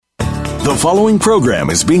The following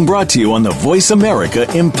program is being brought to you on the Voice America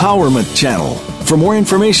Empowerment Channel. For more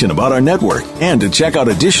information about our network and to check out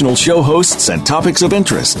additional show hosts and topics of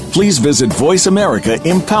interest, please visit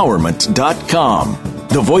voiceamericaempowerment.com.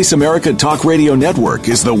 The Voice America Talk Radio Network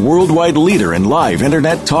is the worldwide leader in live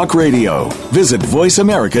Internet talk radio. Visit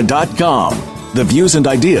voiceamerica.com. The views and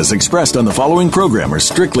ideas expressed on the following program are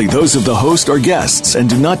strictly those of the host or guests and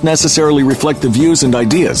do not necessarily reflect the views and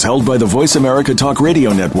ideas held by the Voice America Talk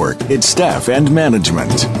Radio Network, its staff, and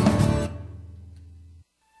management.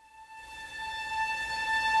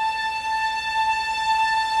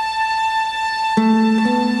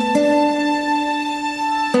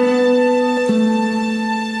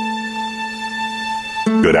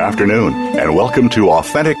 Good afternoon, and welcome to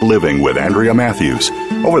Authentic Living with Andrea Matthews.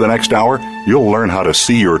 Over the next hour, you'll learn how to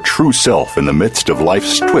see your true self in the midst of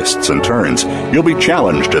life's twists and turns. You'll be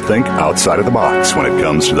challenged to think outside of the box when it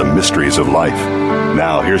comes to the mysteries of life.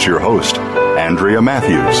 Now, here's your host, Andrea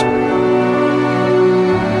Matthews.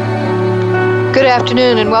 Good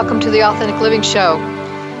afternoon, and welcome to the Authentic Living Show.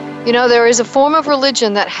 You know, there is a form of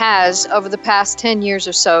religion that has, over the past 10 years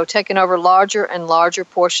or so, taken over larger and larger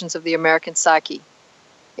portions of the American psyche.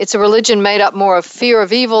 It's a religion made up more of fear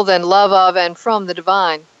of evil than love of and from the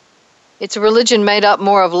divine. It's a religion made up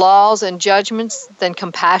more of laws and judgments than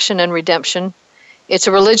compassion and redemption. It's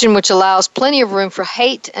a religion which allows plenty of room for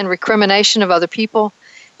hate and recrimination of other people,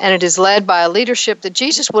 and it is led by a leadership that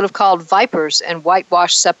Jesus would have called vipers and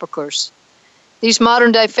whitewashed sepulchers. These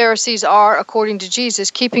modern-day Pharisees are, according to Jesus,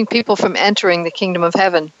 keeping people from entering the kingdom of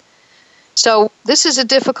heaven. So this is a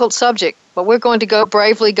difficult subject, but we're going to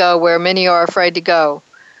bravely go where many are afraid to go.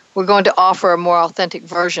 We're going to offer a more authentic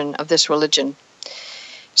version of this religion.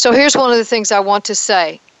 So here's one of the things I want to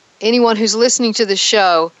say. Anyone who's listening to the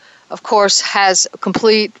show, of course, has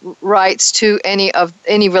complete rights to any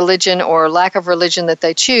religion or lack of religion that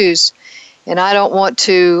they choose. And I don't want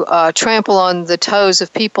to trample on the toes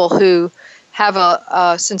of people who have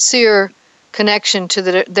a sincere connection to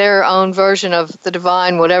their own version of the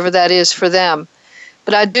divine, whatever that is for them.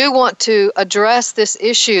 But I do want to address this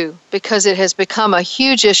issue because it has become a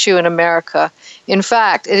huge issue in America. In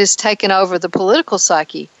fact, it has taken over the political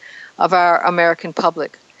psyche of our American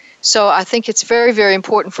public. So I think it's very, very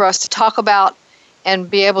important for us to talk about and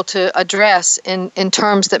be able to address in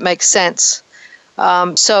terms that make sense.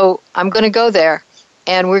 So I'm going to go there,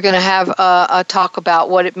 and we're going to have a talk about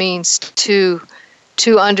what it means to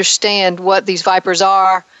understand what these vipers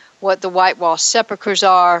are, what the whitewashed sepulchers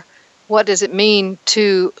are. What does it mean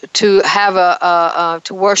to have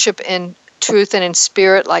to worship in truth and in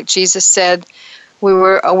spirit, like Jesus said we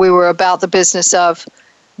were about the business of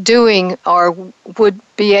doing or would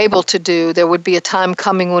be able to do? There would be a time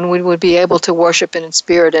coming when we would be able to worship in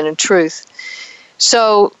spirit and in truth.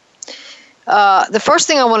 So the first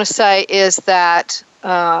thing I want to say is that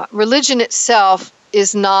religion itself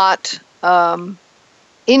is not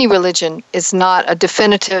any religion is not a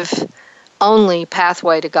definitive only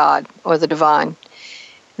pathway to God or the divine.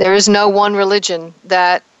 There is no one religion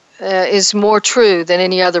that is more true than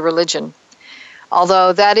any other religion.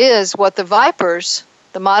 Although that is what the vipers,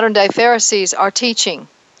 the modern-day Pharisees, are teaching.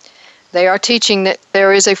 They are teaching that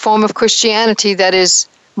there is a form of Christianity that is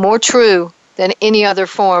more true than any other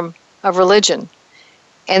form of religion,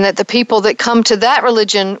 and that the people that come to that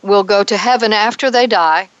religion will go to heaven after they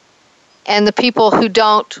die, and the people who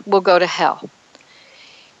don't will go to hell.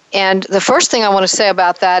 And the first thing I want to say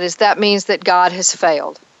about that is that means that God has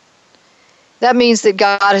failed. That means that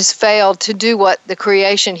God has failed to do what the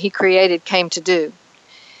creation He created came to do.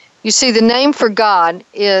 You see, the name for God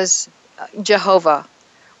is Jehovah,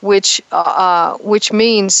 which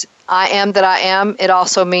means I am that I am. It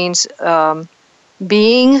also means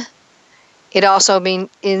being. It also means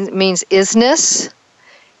isness.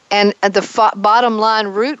 And the bottom line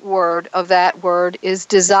root word of that word is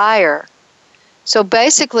desire. So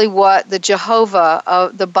basically what the Jehovah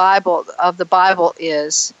of the Bible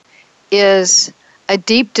is a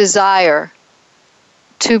deep desire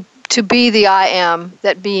to be the I am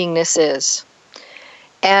that beingness is.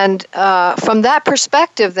 And from that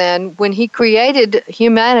perspective then, when He created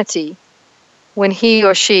humanity, when He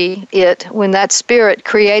or she, when that spirit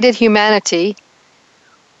created humanity,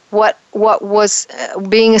 what was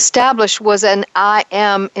being established was an I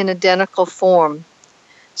am in identical form.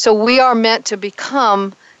 So we are meant to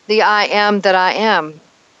become the I am that I am.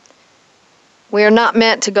 We are not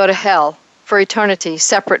meant to go to hell for eternity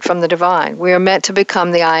separate from the divine. We are meant to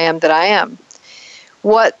become the I am that I am.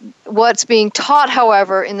 What's being taught,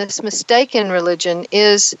 however, in this mistaken religion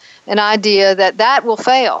is an idea that will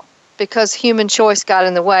fail because human choice got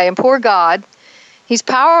in the way. And poor God, He's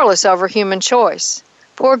powerless over human choice.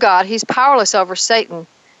 for God, he's powerless over Satan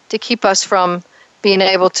to keep us from being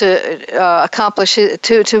able to accomplish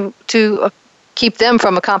to keep them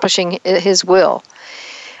from accomplishing his will.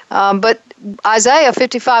 But Isaiah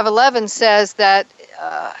 55:11 says that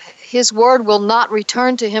his word will not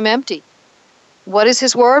return to him empty. What is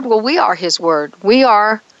his word? Well, we are his word. We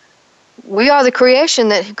are the creation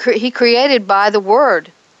that he created by the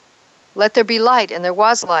word. Let there be light, and there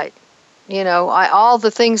was light. All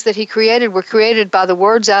the things that he created were created by the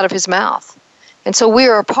words out of his mouth. And so we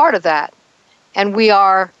are a part of that. And we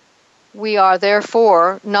are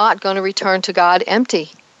therefore not going to return to God empty.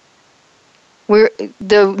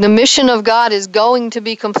 The mission of God is going to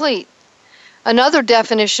be complete. Another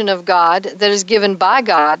definition of God that is given by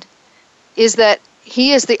God is that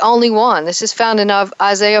he is the only one. This is found in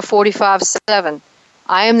Isaiah 45:7.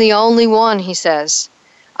 I am the only one, he says.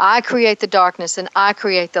 I create the darkness and I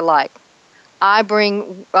create the light. I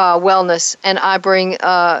bring wellness and I bring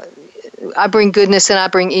goodness and I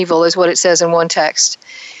bring evil, is what it says in one text.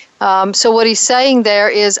 So what he's saying there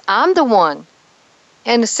is, I'm the one.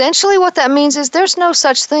 And essentially what that means is there's no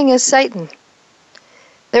such thing as Satan.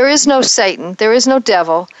 There is no Satan. There is no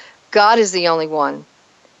devil. God is the only one.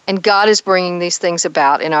 And God is bringing these things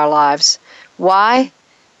about in our lives. Why?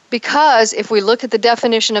 Because if we look at the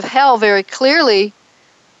definition of hell very clearly,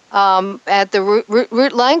 at the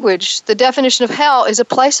root language, the definition of hell is a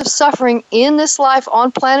place of suffering in this life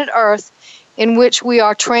on planet Earth in which we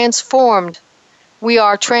are transformed. We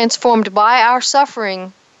are transformed by our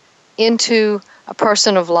suffering into a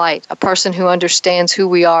person of light, a person who understands who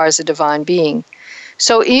we are as a divine being.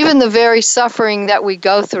 So even the very suffering that we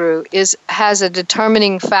go through has a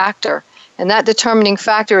determining factor. And that determining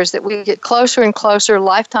factor is that we get closer and closer,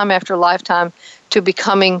 lifetime after lifetime, to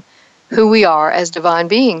becoming who we are as divine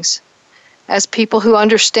beings. As people who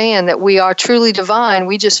understand that we are truly divine,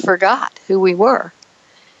 we just forgot who we were.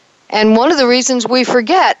 And one of the reasons we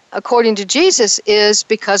forget, according to Jesus, is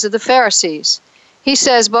because of the Pharisees. He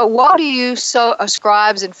says, but woe to you,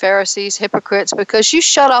 scribes and Pharisees, hypocrites, because you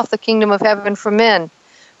shut off the kingdom of heaven from men.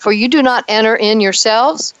 For you do not enter in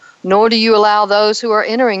yourselves, nor do you allow those who are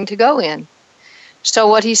entering to go in. So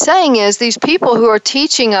what he's saying is these people who are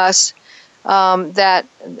teaching us that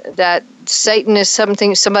Satan is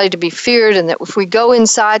somebody to be feared, and that if we go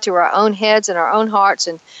inside to our own heads and our own hearts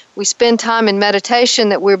and we spend time in meditation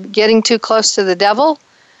that we're getting too close to the devil,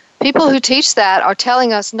 people who teach that are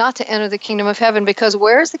telling us not to enter the kingdom of heaven, because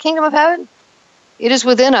where is the kingdom of heaven? It is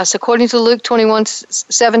within us, according to Luke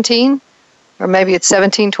 21:17, or maybe it's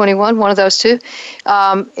 17:21, one of those two.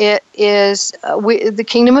 It is the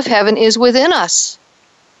kingdom of heaven is within us.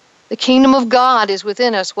 The kingdom of God is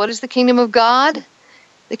within us. What is the kingdom of God?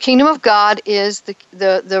 The kingdom of God is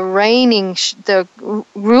the reigning, the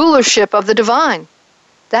rulership of the divine.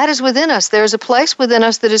 That is within us. There is a place within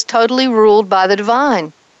us that is totally ruled by the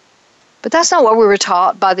divine. But that's not what we were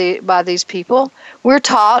taught by these people. We're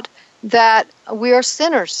taught that we are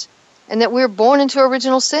sinners and that we're born into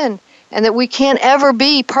original sin and that we can't ever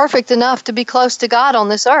be perfect enough to be close to God on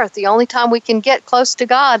this earth. The only time we can get close to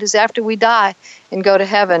God is after we die and go to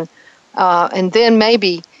heaven. And then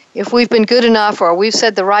maybe if we've been good enough, or we've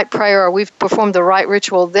said the right prayer, or we've performed the right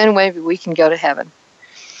ritual, then maybe we can go to heaven.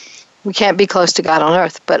 We can't be close to God on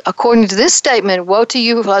earth. But according to this statement, woe to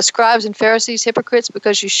you, scribes and Pharisees, hypocrites,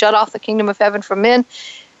 because you shut off the kingdom of heaven from men,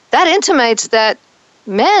 that intimates that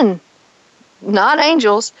men, not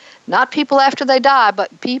angels, not people after they die,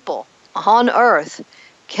 but people on earth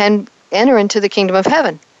can enter into the kingdom of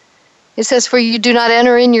heaven. It says, for you do not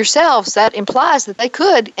enter in yourselves. That implies that they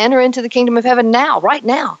could enter into the kingdom of heaven now, right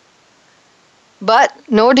now. But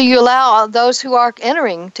nor do you allow those who are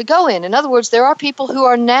entering to go in. In other words, there are people who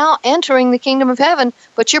are now entering the kingdom of heaven,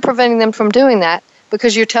 but you're preventing them from doing that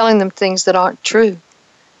because you're telling them things that aren't true.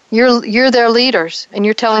 You're their leaders, and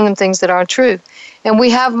you're telling them things that aren't true. And we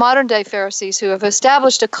have modern-day Pharisees who have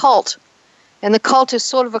established a cult, and the cult is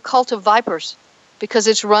sort of a cult of vipers because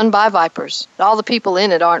it's run by vipers. All the people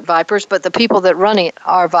in it aren't vipers, but the people that run it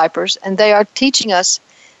are vipers, and they are teaching us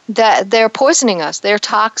that they're poisoning us. They're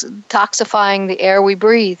toxifying the air we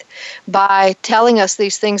breathe by telling us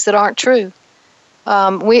these things that aren't true.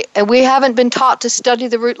 We haven't been taught to study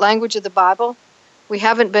the root language of the Bible. We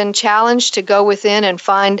haven't been challenged to go within and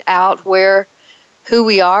find out who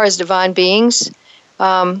we are as divine beings.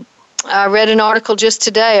 I read an article just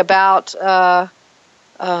today about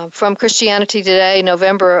from Christianity Today,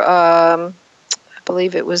 November, I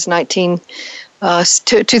believe it was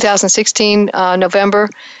 2016, November,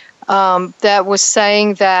 that was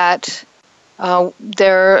saying that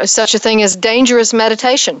there is such a thing as dangerous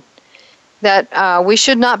meditation. that we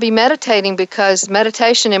should not be meditating because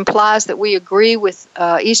meditation implies that we agree with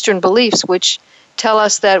Eastern beliefs, which tell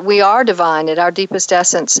us that we are divine at our deepest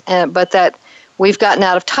essence, but that we've gotten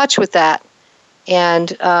out of touch with that, and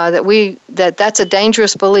that's a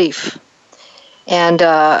dangerous belief. And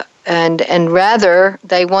rather,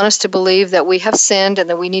 they want us to believe that we have sinned and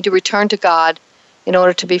that we need to return to God in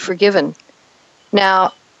order to be forgiven.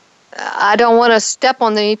 Now, I don't want to step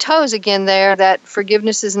on any toes again there, that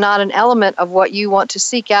forgiveness is not an element of what you want to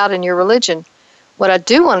seek out in your religion. What I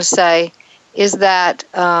do want to say is that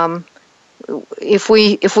if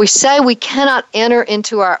we say we cannot enter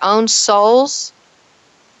into our own souls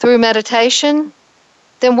through meditation,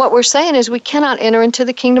 then what we're saying is we cannot enter into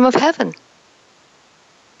the kingdom of heaven.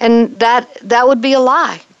 And that would be a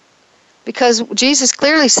lie. Because Jesus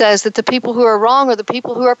clearly says that the people who are wrong are the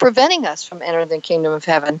people who are preventing us from entering the kingdom of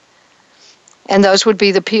heaven. And those would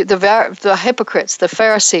be the hypocrites, the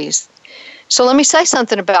Pharisees. So let me say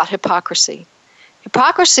something about hypocrisy.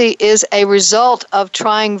 Hypocrisy is a result of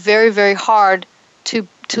trying very, very hard to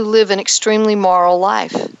live an extremely moral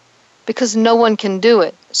life, because no one can do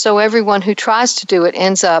it. So everyone who tries to do it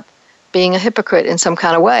ends up being a hypocrite in some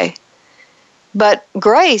kind of way. But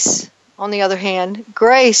grace, on the other hand,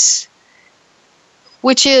 grace,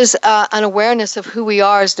 which is an awareness of who we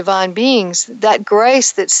are as divine beings, that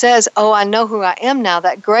grace that says, oh, I know who I am now,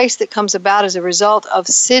 that grace that comes about as a result of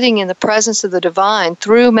sitting in the presence of the divine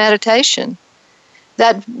through meditation,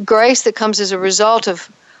 that grace that comes as a result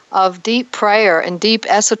of deep prayer and deep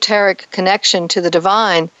esoteric connection to the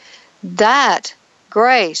divine, that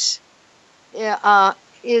grace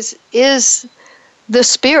is the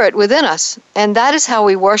Spirit within us. And that is how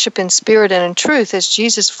we worship in spirit and in truth, as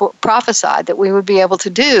Jesus prophesied that we would be able to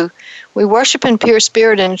do. We worship in pure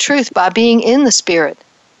spirit and in truth by being in the Spirit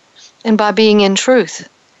and by being in truth.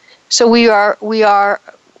 So we are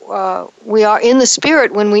in the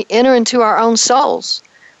Spirit when we enter into our own souls,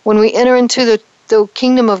 when we enter into the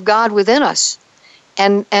kingdom of God within us,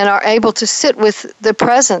 and are able to sit with the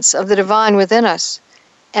presence of the divine within us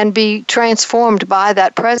and be transformed by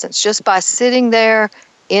that presence. Just by sitting there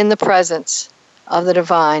in the presence of the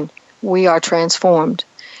divine, we are transformed.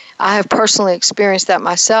 I have personally experienced that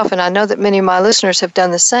myself, and I know that many of my listeners have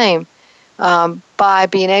done the same by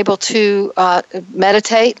being able to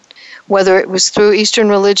meditate, whether it was through Eastern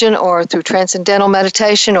religion or through transcendental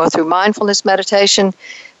meditation or through mindfulness meditation.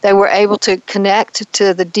 They were able to connect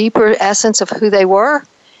to the deeper essence of who they were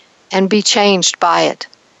and be changed by it.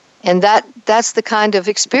 And that's the kind of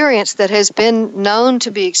experience that has been known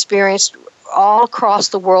to be experienced all across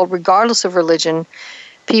the world, regardless of religion.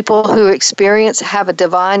 People who have a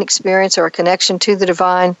divine experience or a connection to the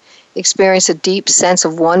divine experience a deep sense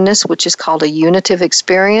of oneness, which is called a unitive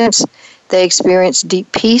experience. They experience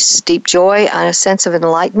deep peace, deep joy, and a sense of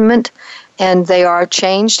enlightenment, and they are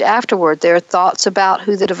changed afterward. Their thoughts about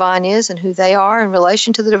who the divine is and who they are in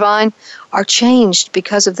relation to the divine are changed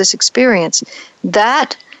because of this experience.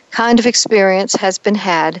 That kind of experience has been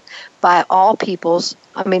had by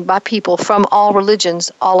by people from all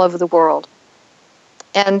religions all over the world.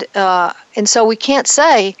 And so we can't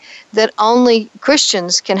say that only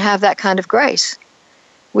Christians can have that kind of grace.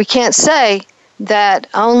 We can't say that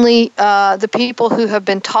only the people who have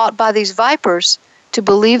been taught by these vipers to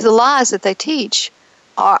believe the lies that they teach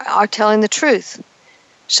are telling the truth.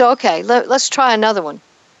 So, okay, let's try another one.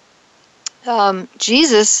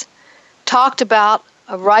 Jesus talked about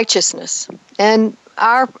righteousness, and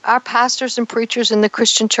our pastors and preachers in the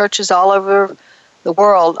Christian churches all over the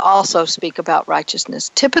world also speak about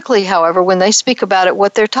righteousness. Typically, however, when they speak about it,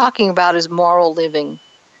 what they're talking about is moral living.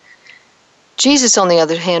 Jesus, on the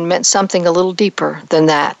other hand, meant something a little deeper than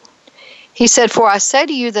that. He said, "For I say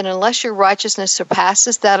to you that unless your righteousness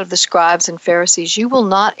surpasses that of the scribes and Pharisees, you will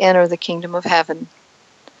not enter the kingdom of heaven."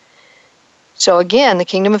 So again, the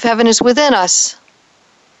kingdom of heaven is within us.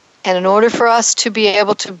 And in order for us to be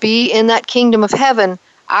able to be in that kingdom of heaven,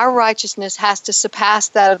 our righteousness has to surpass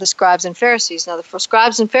that of the scribes and Pharisees. Now, the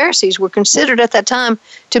scribes and Pharisees were considered at that time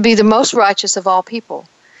to be the most righteous of all people.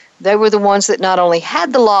 They were the ones that not only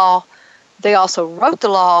had the law, they also wrote the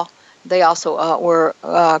law. They also were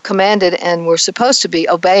commanded and were supposed to be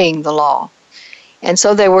obeying the law. And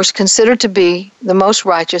so they were considered to be the most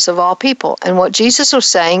righteous of all people. And what Jesus was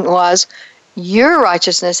saying was, your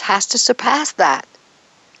righteousness has to surpass that.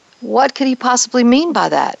 What could he possibly mean by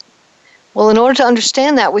that? Well, in order to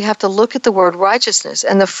understand that, we have to look at the word righteousness.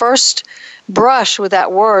 And the first brush with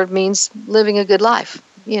that word means living a good life.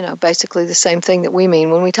 Basically the same thing that we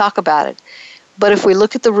mean when we talk about it. But if we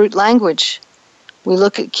look at the root language,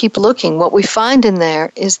 keep looking, what we find in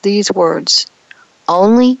there is these words: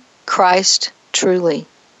 only Christ truly.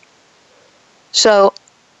 So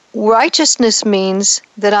righteousness means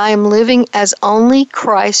that I am living as only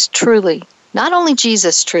Christ truly. Not only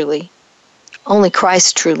Jesus truly, only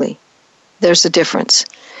Christ truly. There's a difference.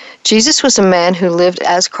 Jesus was a man who lived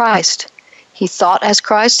as Christ. He thought as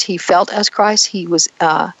Christ. He felt as Christ. He was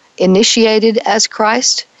initiated as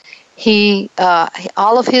Christ.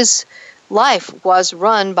 All of his life was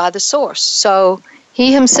run by the source. So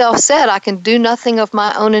he himself said, I can do nothing of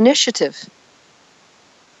my own initiative.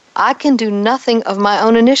 I can do nothing of my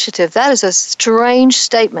own initiative. That is a strange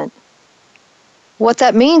statement. What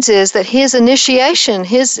that means is that his initiation,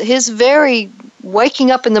 his very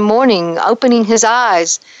waking up in the morning, opening his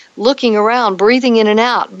eyes, looking around, breathing in and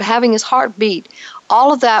out, having his heart beat,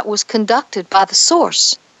 all of that was conducted by the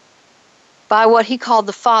source, by what he called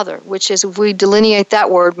the Father, which is, if we delineate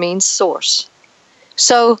that word, means source.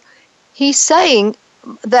 So he's saying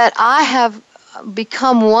that I have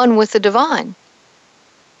become one with the divine.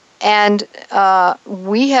 And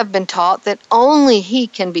we have been taught that only he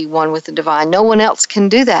can be one with the divine. No one else can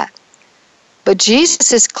do that. But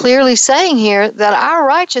Jesus is clearly saying here that our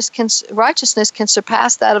righteousness can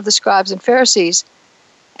surpass that of the scribes and Pharisees.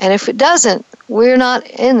 And if it doesn't, we're not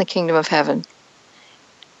in the kingdom of heaven.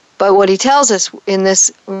 But what he tells us in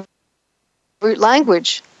this root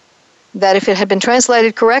language, that if it had been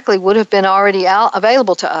translated correctly, would have been already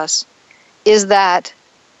available to us, is that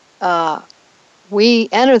we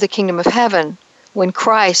enter the kingdom of heaven when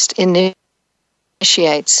Christ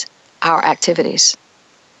initiates our activities,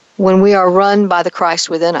 when we are run by the Christ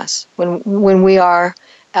within us, when we are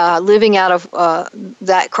living out of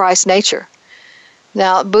that Christ nature.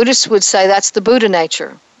 Now, Buddhists would say that's the Buddha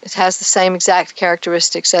nature. It has the same exact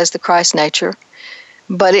characteristics as the Christ nature.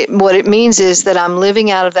 But what it means is that I'm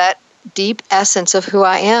living out of that deep essence of who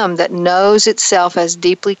I am that knows itself as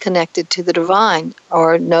deeply connected to the divine,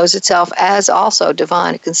 or knows itself as also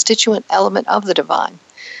divine, a constituent element of the divine.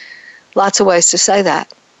 Lots of ways to say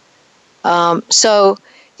that. So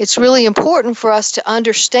it's really important for us to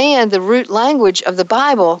understand the root language of the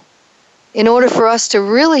Bible in order for us to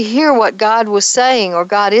really hear what God was saying, or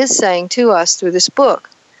God is saying to us through this book.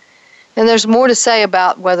 And there's more to say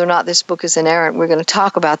about whether or not this book is inerrant. We're going to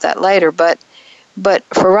talk about that later. But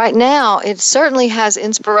for right now, it certainly has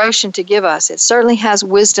inspiration to give us. It certainly has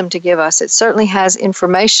wisdom to give us. It certainly has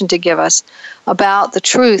information to give us about the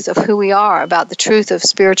truth of who we are, about the truth of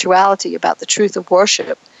spirituality, about the truth of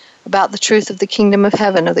worship, about the truth of the kingdom of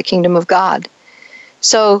heaven, of the kingdom of God.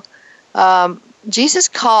 So Jesus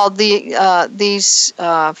called these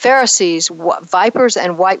Pharisees vipers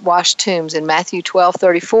and whitewashed tombs in Matthew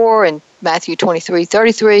 12:34 and Matthew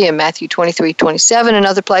 23:33 and Matthew 23:27 and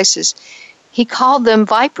other places. He called them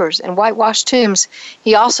vipers and whitewashed tombs.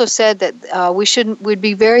 He also said that we'd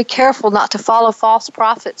be very careful not to follow false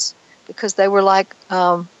prophets, because they were like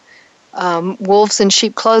wolves in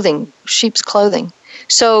sheep's clothing.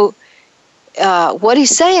 So what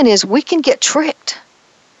he's saying is we can get tricked.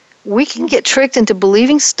 We can get tricked into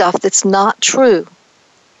believing stuff that's not true.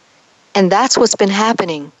 And that's what's been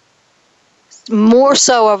happening. More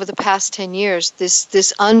so over the past 10 years,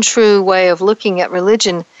 this untrue way of looking at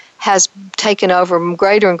religion has taken over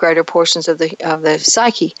greater and greater portions of the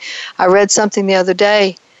psyche. I read something the other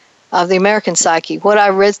day of the American psyche. What I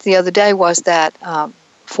read the other day was that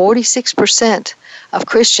 46% of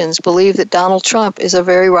Christians believe that Donald Trump is a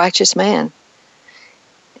very righteous man.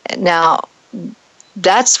 Now,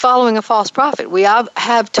 that's following a false prophet. We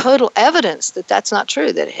have total evidence that that's not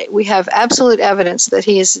true, that we have absolute evidence that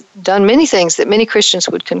he has done many things that many Christians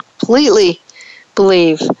would completely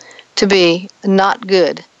believe to be not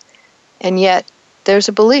good. And yet there's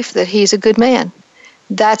a belief that he's a good man.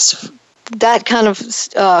 That kind of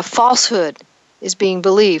falsehood is being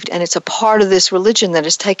believed, and it's a part of this religion that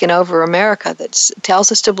has taken over America that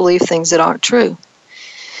tells us to believe things that aren't true.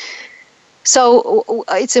 So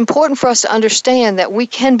it's important for us to understand that we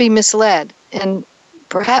can be misled, and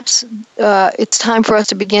perhaps it's time for us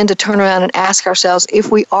to begin to turn around and ask ourselves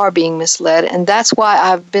if we are being misled. And that's why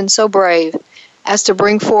I've been so brave as to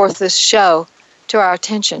bring forth this show to our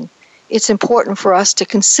attention. It's important for us to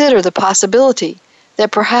consider the possibility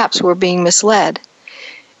that perhaps we're being misled.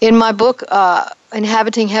 In my book,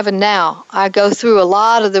 Inhabiting Heaven Now, I go through a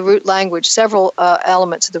lot of the root language, several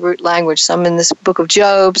elements of the root language, some in this book of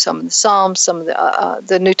Job, some in the Psalms, some of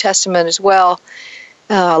the New Testament as well,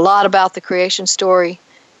 a lot about the creation story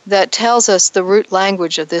that tells us the root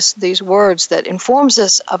language of these words, that informs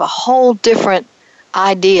us of a whole different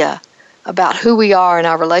idea about who we are in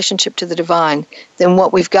our relationship to the divine than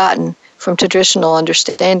what we've gotten from traditional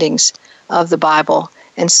understandings of the Bible,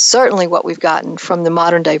 and certainly what we've gotten from the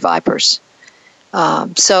modern-day vipers.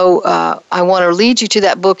 So I want to lead you to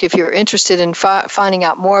that book if you're interested in finding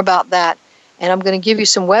out more about that. And I'm going to give you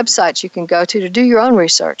some websites you can go to do your own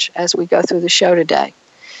research as we go through the show today.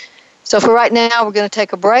 So for right now, we're going to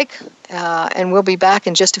take a break, and we'll be back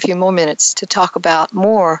in just a few more minutes to talk about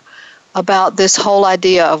more about this whole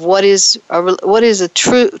idea of what is an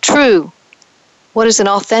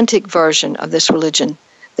authentic version of this religion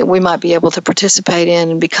that we might be able to participate in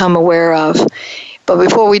and become aware of. But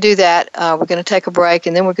before we do that, we're going to take a break,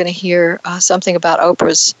 and then we're going to hear something about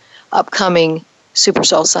Oprah's upcoming Super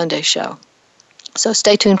Soul Sunday show. So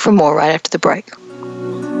stay tuned for more right after the break.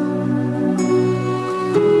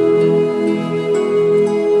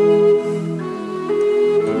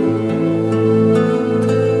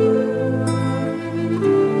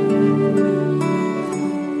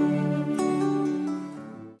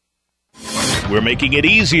 We're making it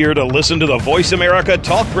easier to listen to the Voice America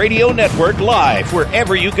Talk Radio Network live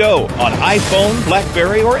wherever you go on iPhone,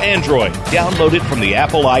 BlackBerry, or Android. Download it from the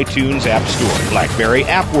Apple iTunes App Store, BlackBerry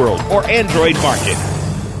App World, or Android Market.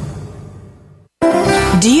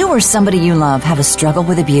 Do you or somebody you love have a struggle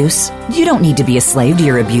with abuse? You don't need to be a slave to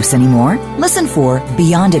your abuse anymore. Listen for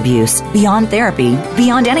Beyond Abuse, Beyond Therapy,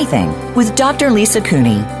 Beyond Anything with Dr. Lisa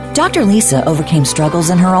Cooney. Dr. Lisa overcame struggles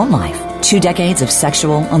in her own life. 2 decades of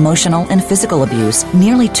sexual, emotional, and physical abuse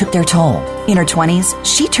nearly took their toll. In her 20s,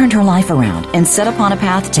 she turned her life around and set upon a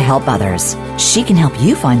path to help others. She can help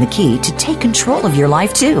you find the key to take control of your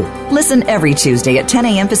life, too. Listen every Tuesday at 10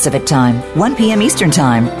 a.m. Pacific Time, 1 p.m. Eastern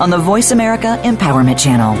Time on the Voice America Empowerment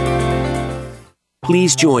Channel.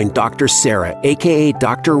 Please join Dr. Sarah, a.k.a.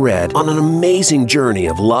 Dr. Red, on an amazing journey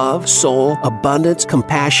of love, soul, abundance,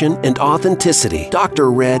 compassion, and authenticity.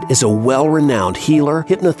 Dr. Red is a well-renowned healer,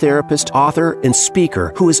 hypnotherapist, author, and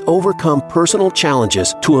speaker who has overcome personal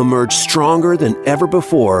challenges to emerge stronger than ever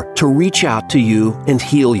before to reach out to you and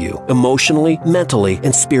heal you emotionally, mentally,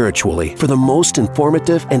 and spiritually for the most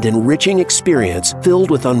informative and enriching experience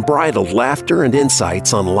filled with unbridled laughter and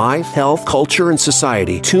insights on life, health, culture, and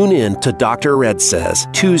society. Tune in to Dr. Red Says,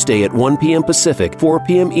 Tuesday at 1 p.m. Pacific, 4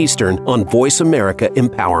 p.m. Eastern on Voice America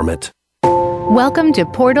Empowerment. Welcome to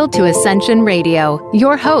Portal to Ascension Radio.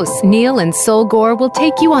 Your hosts, Neil and Sol Gore, will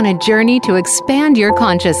take you on a journey to expand your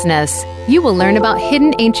consciousness. You will learn about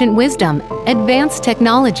hidden ancient wisdom, advanced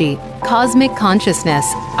technology, cosmic consciousness,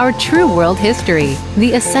 our true world history,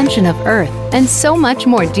 the ascension of Earth, and so much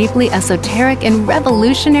more deeply esoteric and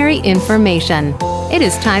revolutionary information. It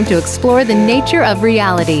is time to explore the nature of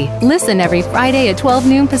reality. Listen every Friday at 12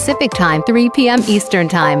 noon Pacific Time, 3 p.m. Eastern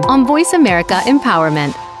Time on Voice America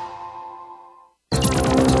Empowerment.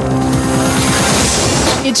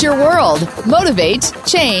 It's your world. Motivate,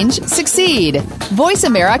 change, succeed.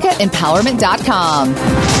 VoiceAmericaEmpowerment.com.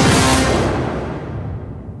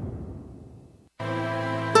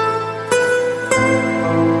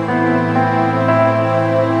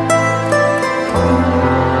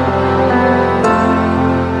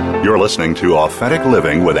 You're listening to Authentic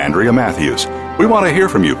Living with Andrea Matthews. We want to hear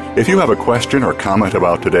from you. If you have a question or comment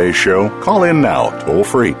about today's show, call in now, toll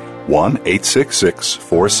free,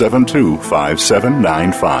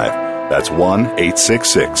 1-866-472-5795. That's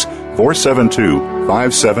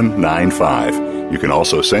 1-866-472-5795. You can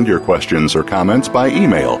also send your questions or comments by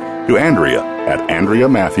email to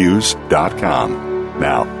Andrea@AndreaMatthews.com.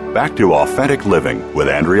 Now, back to Authentic Living with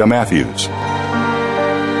Andrea Matthews.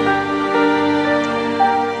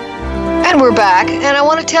 And we're back, and I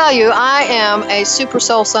want to tell you, I am a Super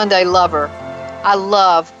Soul Sunday lover. I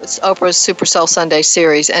love Oprah's Super Soul Sunday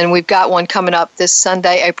series, and we've got one coming up this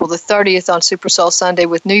Sunday, April the 30th on Super Soul Sunday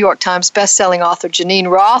with New York Times bestselling author Janine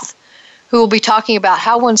Roth, who will be talking about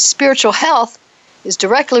how one's spiritual health is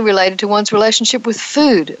directly related to one's relationship with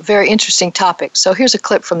food. A very interesting topic. So here's a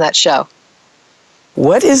clip from that show.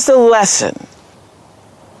 What is the lesson,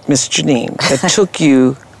 Miss Janine, that took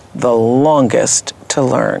you the longest to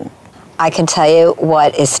learn? I can tell you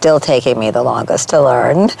what is still taking me the longest to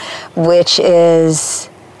learn, which is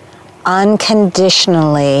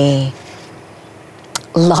unconditionally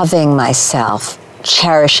loving myself,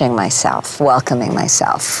 cherishing myself, welcoming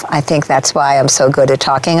myself. I think that's why I'm so good at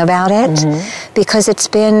talking about it, because it's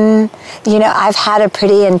been, I've had a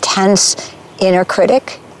pretty intense inner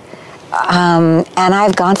critic, and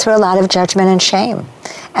I've gone through a lot of judgment and shame.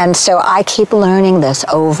 And so I keep learning this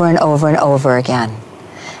over and over and over again.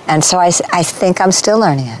 And so I think I'm still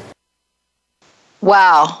learning it.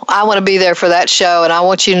 Wow. I want to be there for that show, and I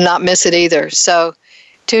want you to not miss it either. So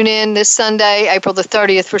tune in this Sunday, April the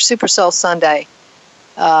 30th, for Super Soul Sunday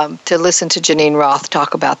to listen to Janine Roth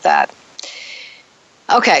talk about that.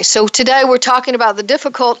 Okay, so today we're talking about the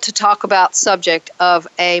difficult to talk about subject of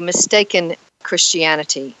a mistaken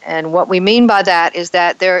Christianity. And what we mean by that is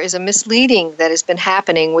that there is a misleading that has been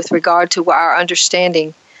happening with regard to our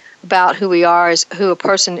understanding about who we are, as who a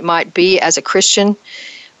person might be as a Christian,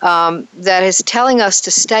 that is telling us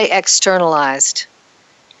to stay externalized.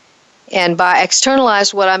 And by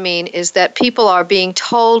externalized, what I mean is that people are being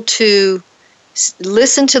told to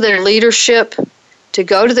listen to their leadership, to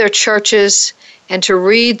go to their churches, and to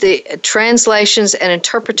read the translations and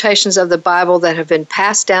interpretations of the Bible that have been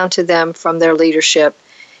passed down to them from their leadership,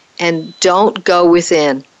 and don't go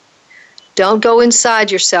within. Don't go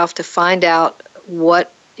inside yourself to find out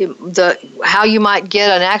how you might get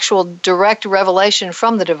an actual direct revelation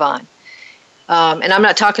from the divine. And I'm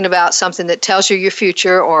not talking about something that tells you your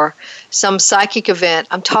future or some psychic event.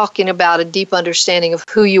 I'm talking about a deep understanding of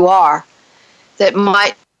who you are that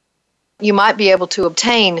you might be able to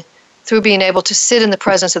obtain through being able to sit in the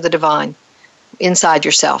presence of the divine inside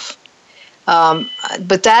yourself.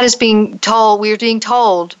 But that is being told, we're being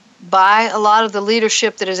told by a lot of the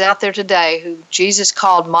leadership that is out there today, who Jesus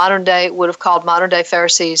would have called modern day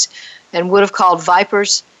Pharisees, and would have called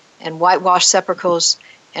vipers and whitewashed sepulchers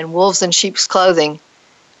and wolves in sheep's clothing,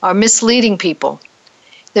 are misleading people.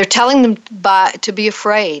 They're telling them to be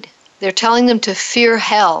afraid. They're telling them to fear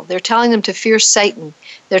hell. They're telling them to fear Satan.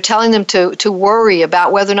 They're telling them to worry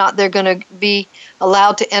about whether or not they're going to be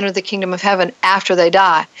allowed to enter the kingdom of heaven after they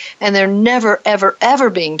die. And they're never, ever, ever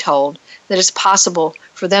being told that it's possible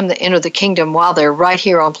for them to enter the kingdom while they're right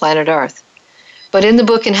here on planet Earth. But in the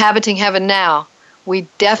book Inhabiting Heaven Now, we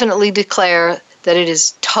definitely declare that it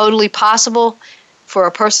is totally possible for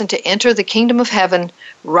a person to enter the kingdom of heaven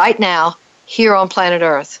right now here on planet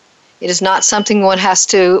Earth. It is not something one has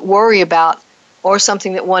to worry about, or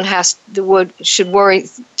something that one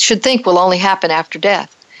should think will only happen after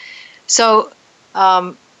death. So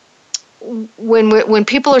when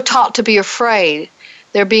people are taught to be afraid,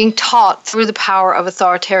 they're being taught through the power of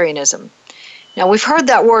authoritarianism. Now, we've heard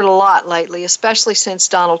that word a lot lately, especially since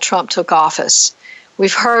Donald Trump took office.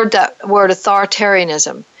 We've heard that word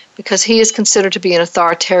authoritarianism because he is considered to be an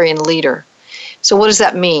authoritarian leader. So what does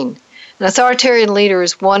that mean? An authoritarian leader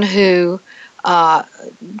is one who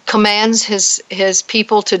commands his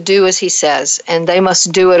people to do as he says, and they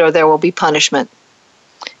must do it or there will be punishment.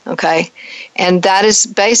 Okay? And that is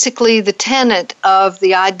basically the tenet of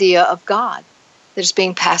the idea of God that is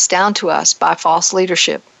being passed down to us by false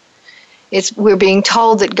leadership. We're being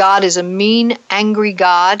told that God is a mean, angry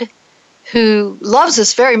God who loves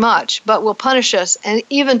us very much, but will punish us, and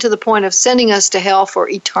even to the point of sending us to hell for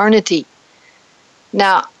eternity.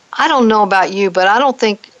 Now, I don't know about you, but I don't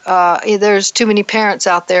think there's too many parents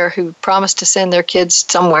out there who promise to send their kids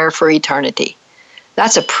somewhere for eternity.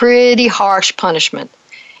 That's a pretty harsh punishment.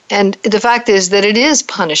 And the fact is that it is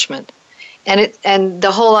punishment. And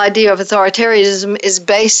the whole idea of authoritarianism is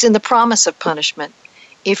based in the promise of punishment.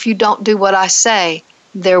 If you don't do what I say,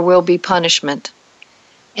 there will be punishment.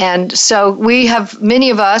 And so many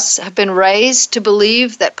of us have been raised to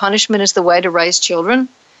believe that punishment is the way to raise children.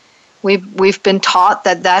 We've been taught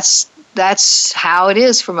that that's how it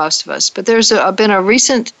is for most of us. But there's been a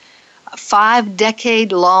recent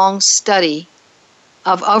 5-decade-long study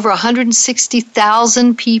of over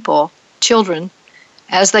 160,000 people, children,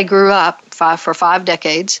 as they grew up for 5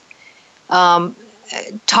 decades,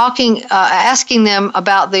 asking them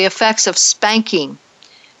about the effects of spanking,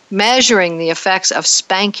 measuring the effects of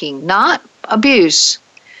spanking, not abuse.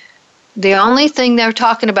 The only thing they're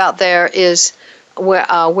talking about there is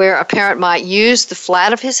where a parent might use the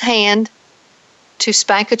flat of his hand to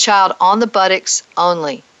spank a child on the buttocks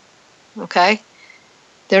only. Okay?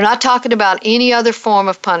 They're not talking about any other form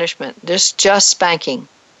of punishment, just spanking.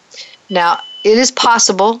 Now, it is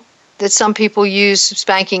possible that some people use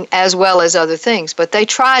spanking as well as other things, but they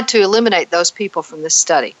tried to eliminate those people from this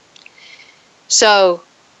study. So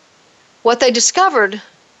what they discovered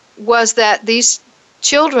was that these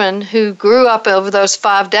children who grew up over those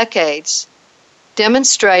 5 decades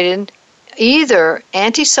demonstrated either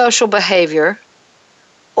antisocial behavior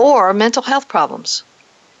or mental health problems.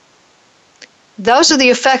 Those are the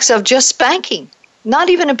effects of just spanking, not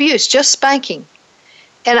even abuse, just spanking.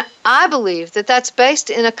 And I believe that that's based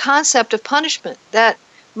in a concept of punishment, that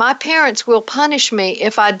my parents will punish me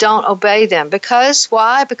if I don't obey them. Because,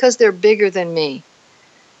 why? Because they're bigger than me.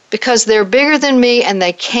 Because they're bigger than me and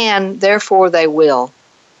they can, therefore they will.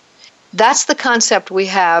 That's the concept we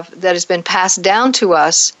have that has been passed down to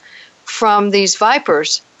us from these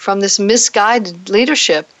vipers, from this misguided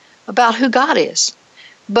leadership about who God is.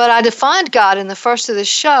 But I defined God in the first of this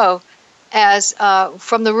show as,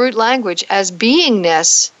 from the root language, as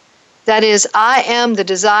beingness. That is, I am the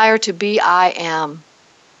desire to be I am.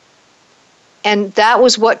 And that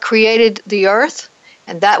was what created the earth,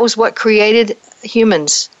 and that was what created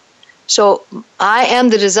humans. So I am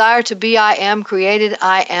the desire to be, I am created,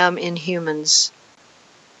 I am in humans.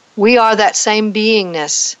 We are that same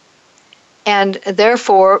beingness. And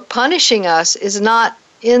therefore, punishing us is not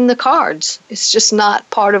in the cards. It's just not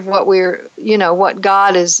part of what what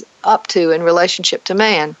God is up to in relationship to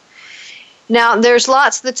man. Now, there's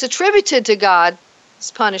lots that's attributed to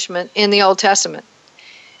God's punishment in the Old Testament.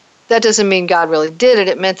 That doesn't mean God really did it.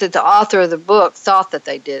 It meant that the author of the book thought that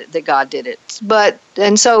that God did it.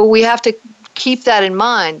 And so we have to keep that in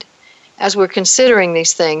mind as we're considering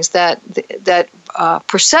these things, that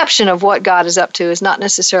perception of what God is up to is not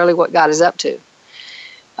necessarily what God is up to.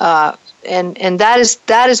 And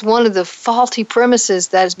that is one of the faulty premises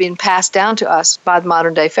that is being passed down to us by the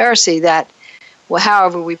modern day Pharisee, that, well,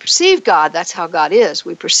 however we perceive God, that's how God is.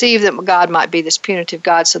 We perceive that God might be this punitive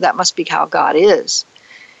God, so that must be how God is.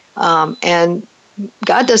 And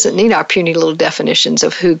God doesn't need our puny little definitions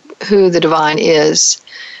of who the divine is.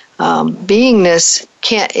 Beingness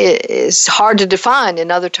is hard to define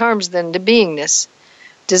in other terms than the beingness.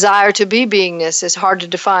 Desire to be beingness is hard to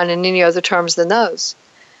define in any other terms than those.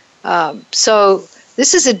 So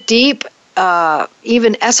this is a deep,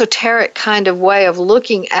 even esoteric kind of way of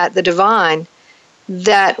looking at the divine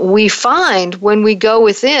that we find when we go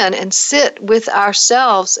within and sit with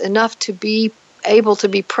ourselves enough to be able to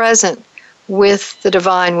be present with the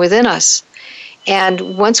divine within us.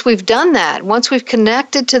 And once we've done that, once we've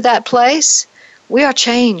connected to that place, we are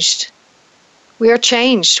changed. We are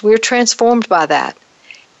changed. We are transformed by that.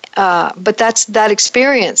 But that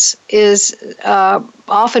experience is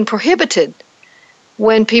often prohibited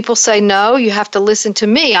when people say, no, you have to listen to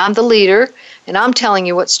me. I'm the leader, and I'm telling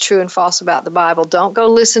you what's true and false about the Bible. Don't go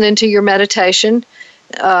listen into your meditation.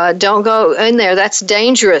 Don't go in there. That's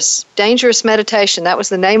dangerous. Dangerous meditation. That was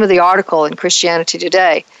the name of the article in Christianity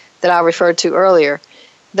Today that I referred to earlier,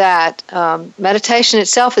 that meditation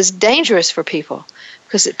itself is dangerous for people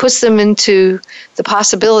because it puts them into the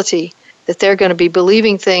possibility that they're going to be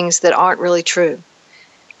believing things that aren't really true.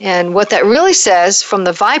 And what that really says from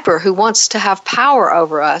the viper who wants to have power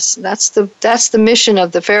over us, that's the mission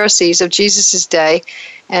of the Pharisees of Jesus' day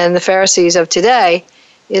and the Pharisees of today,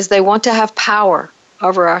 is they want to have power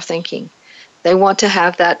over our thinking. They want to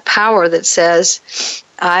have that power that says,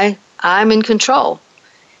 I'm in control.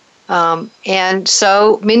 And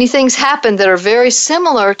so many things happen that are very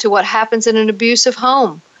similar to what happens in an abusive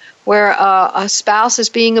home, where a spouse is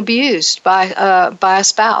being abused by a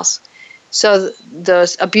spouse. So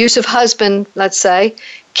the abusive husband, let's say,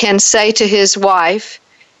 can say to his wife,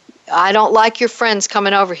 I don't like your friends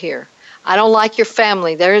coming over here. I don't like your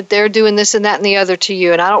family. They're doing this and that and the other to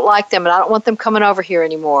you, and I don't like them, and I don't want them coming over here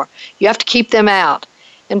anymore. You have to keep them out.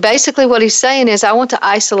 And basically what he's saying is, I want to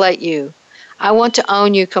isolate you. I want to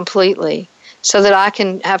own you completely so that I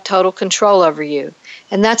can have total control over you.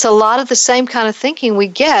 And that's a lot of the same kind of thinking we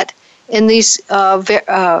get in these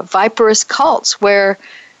viperous cults, where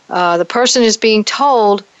the person is being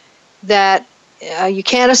told that you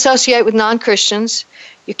can't associate with non-Christians,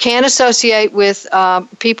 you can't associate with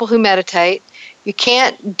people who meditate, you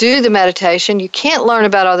can't do the meditation, you can't learn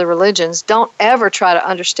about other religions, don't ever try to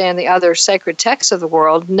understand the other sacred texts of the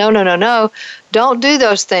world. No. Don't do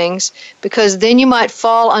those things, because then you might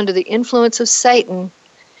fall under the influence of Satan,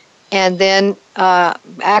 and then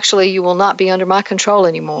actually you will not be under my control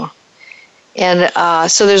anymore. And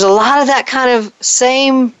so there's a lot of that kind of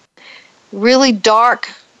same really dark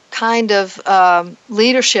kind of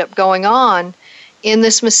leadership going on in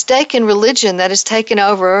this mistaken religion that has taken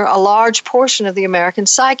over a large portion of the American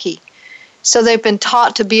psyche. So they've been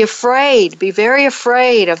taught to be afraid, be very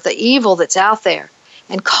afraid of the evil that's out there,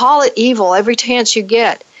 and call it evil every chance you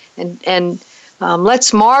get. And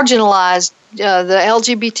let's marginalize the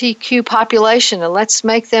LGBTQ population, and let's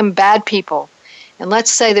make them bad people. And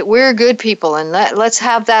let's say that we're good people, and let's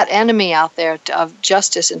have that enemy out there of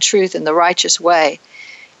justice and truth in the righteous way.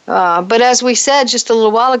 But as we said just a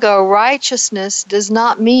little while ago, righteousness does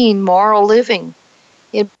not mean moral living.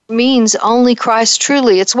 It means only Christ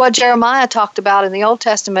truly. It's what Jeremiah talked about in the Old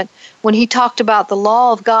Testament when he talked about the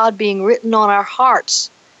law of God being written on our hearts.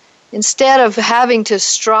 Instead of having to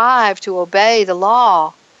strive to obey the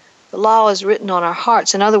law is written on our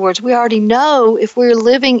hearts. In other words, we already know if we're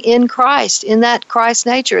living in Christ, in that Christ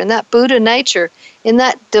nature, in that Buddha nature, in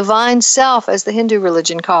that divine self, as the Hindu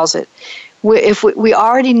religion calls it. We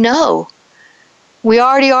already know. We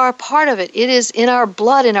already are a part of it. It is in our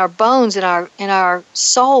blood, in our bones, in our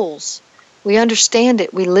souls. We understand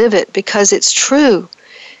it. We live it because it's true.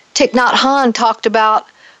 Thich Nhat Hanh talked about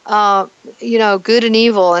good and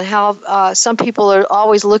evil, and how some people are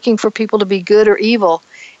always looking for people to be good or evil,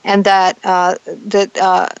 and that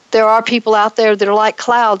there are people out there that are like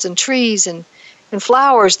clouds and trees and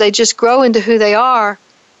flowers. They just grow into who they are,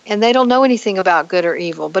 and they don't know anything about good or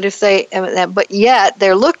evil. But yet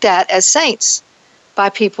they're looked at as saints by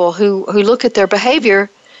people who look at their behavior,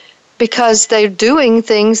 because they're doing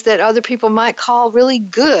things that other people might call really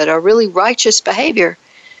good or really righteous behavior.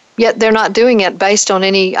 Yet they're not doing it based on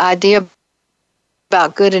any idea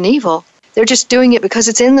about good and evil. They're just doing it because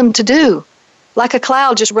it's in them to do. Like a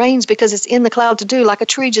cloud just rains because it's in the cloud to do. Like a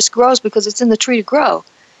tree just grows because it's in the tree to grow.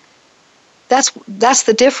 That's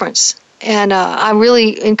the difference. And I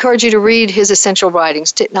really encourage you to read his essential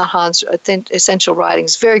writings, Thich Nhat Hanh's essential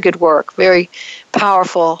writings. Very good work, very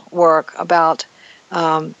powerful work about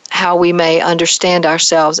how we may understand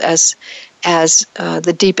ourselves as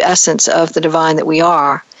the deep essence of the divine that we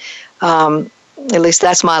are. At least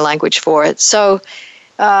that's my language for it. So,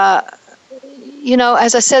 as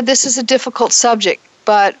I said, this is a difficult subject,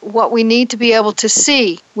 but what we need to be able to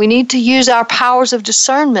see, we need to use our powers of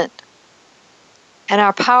discernment and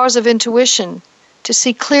our powers of intuition to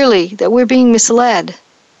see clearly that we're being misled.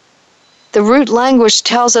 The root language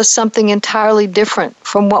tells us something entirely different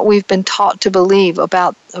from what we've been taught to believe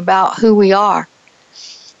about who we are.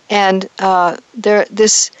 And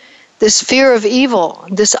this fear of evil,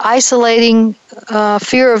 this isolating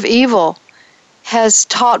fear of evil, has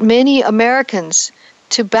taught many Americans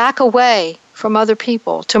to back away from other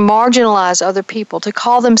people, to marginalize other people, to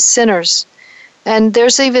call them sinners. And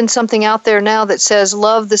there's even something out there now that says,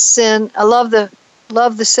 love the sinner,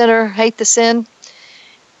 hate the sin.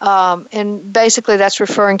 And basically that's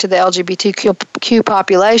referring to the LGBTQ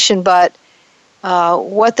population, but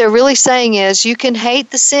what they're really saying is you can hate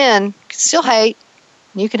the sin, you can still hate,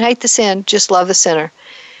 you can hate the sin, just love the sinner.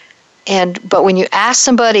 But when you ask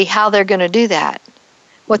somebody how they're going to do that,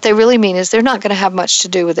 what they really mean is they're not going to have much to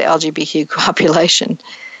do with the LGBT population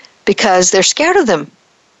because they're scared of them,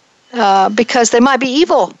 because they might be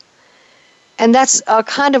evil. And that's a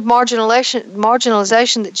kind of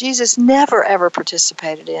marginalization that Jesus never, ever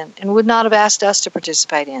participated in and would not have asked us to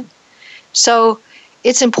participate in. So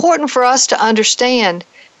it's important for us to understand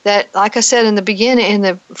that, like I said in the beginning, in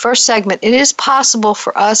the first segment, it is possible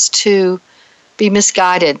for us to be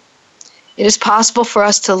misguided. It is possible for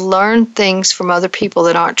us to learn things from other people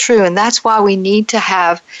that aren't true, and that's why we need to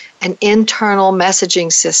have an internal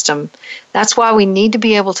messaging system. That's why we need to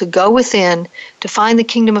be able to go within to find the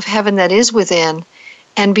kingdom of heaven that is within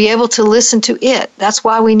and be able to listen to it. That's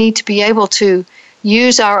why we need to be able to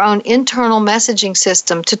use our own internal messaging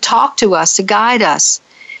system to talk to us, to guide us.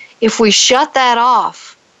 If we shut that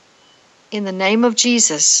off in the name of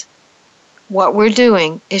Jesus, what we're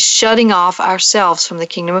doing is shutting off ourselves from the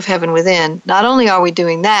kingdom of heaven within. Not only are we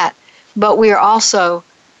doing that, but we are also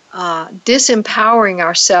disempowering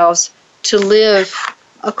ourselves to live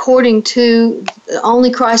according to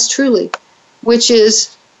only Christ truly, which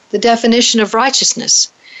is the definition of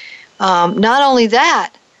righteousness. Not only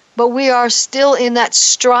that, but we are still in that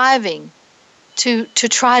striving to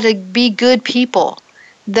try to be good people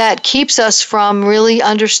that keeps us from really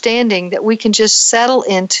understanding that we can just settle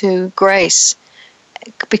into grace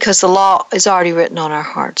because the law is already written on our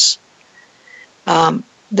hearts.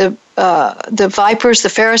 The vipers, the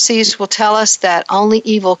Pharisees, will tell us that only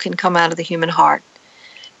evil can come out of the human heart.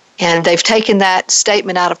 And they've taken that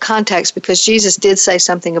statement out of context because Jesus did say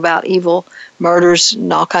something about evil, murders,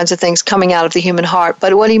 and all kinds of things coming out of the human heart.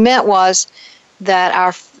 But what he meant was that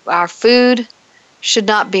our food should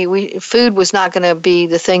not be, food was not going to be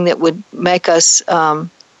the thing that would make us,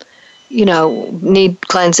 need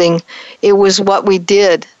cleansing. It was what we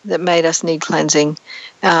did that made us need cleansing.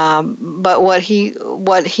 But what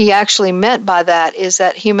he actually meant by that is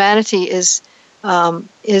that humanity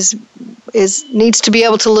needs to be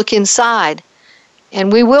able to look inside,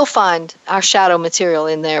 and we will find our shadow material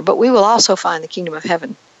in there, but we will also find the kingdom of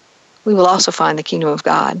heaven. We will also find the kingdom of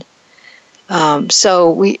God.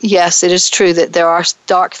 Yes, it is true that there are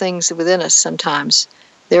dark things within us sometimes.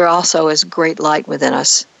 There also is great light within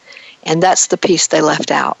us, and that's the piece they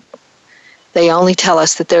left out. They only tell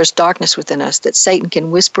us that there's darkness within us, that Satan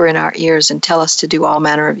can whisper in our ears and tell us to do all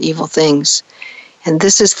manner of evil things. And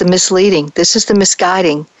this is the misleading, this is the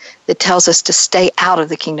misguiding that tells us to stay out of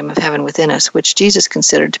the kingdom of heaven within us, which Jesus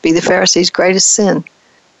considered to be the Pharisees' greatest sin.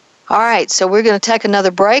 All right, so we're going to take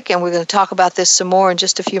another break, and we're going to talk about this some more in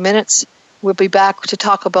just a few minutes. We'll be back to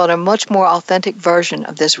talk about a much more authentic version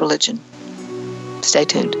of this religion. Stay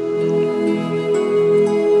tuned.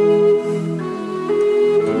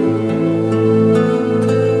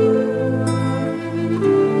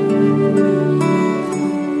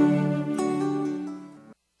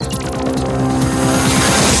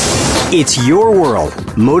 It's your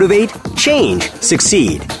world. Motivate, change,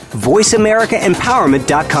 succeed.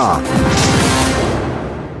 VoiceAmericaEmpowerment.com.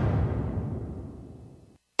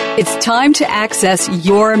 It's time to access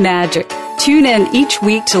your magic. Tune in each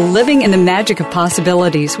week to Living in the Magic of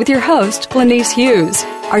Possibilities with your host, Glenise Hughes.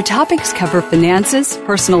 Our topics cover finances,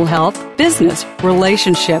 personal health, business,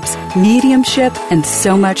 relationships, mediumship, and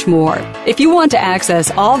so much more. If you want to access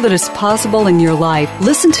all that is possible in your life,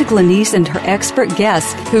 listen to Glenise and her expert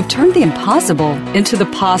guests who've turned the impossible into the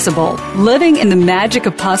possible. Living in the Magic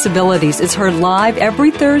of Possibilities is heard live every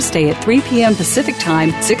Thursday at 3 p.m. Pacific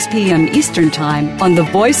Time, 6 p.m. Eastern Time on the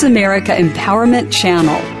Voice America Empowerment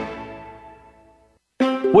Channel.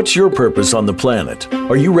 What's your purpose on the planet?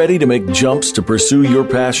 Are you ready to make jumps to pursue your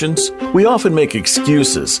passions? We often make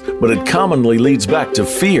excuses, but it commonly leads back to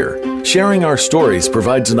fear. Sharing our stories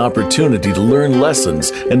provides an opportunity to learn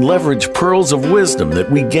lessons and leverage pearls of wisdom that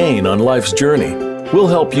we gain on life's journey. We'll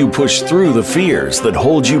help you push through the fears that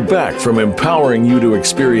hold you back from empowering you to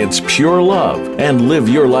experience pure love and live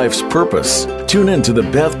your life's purpose. Tune in to the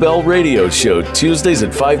Beth Bell Radio Show Tuesdays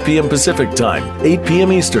at 5 p.m. Pacific Time, 8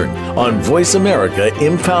 p.m. Eastern on Voice America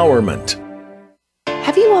Empowerment.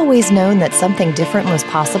 Have you always known that something different was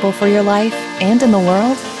possible for your life and in the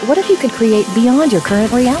world? What if you could create beyond your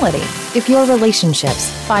current reality? If your relationships,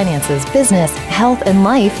 finances, business, health, and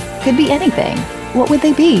life could be anything, what would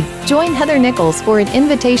they be? Join Heather Nichols for an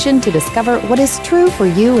invitation to discover what is true for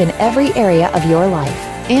you in every area of your life,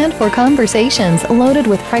 and for conversations loaded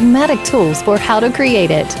with pragmatic tools for how to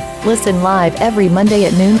create it. Listen live every Monday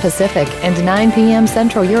at noon Pacific and 9 p.m.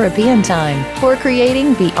 Central European Time for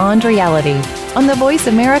Creating Beyond Reality on the Voice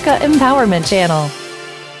America Empowerment Channel.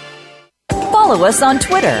 Follow us on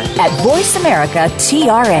Twitter at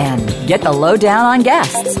VoiceAmericaTRN. Get the lowdown on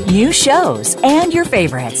guests, new shows, and your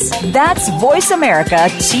favorites. That's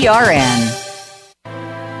VoiceAmericaTRN.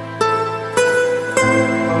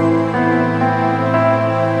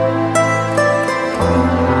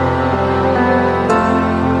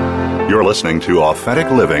 You're listening to Authentic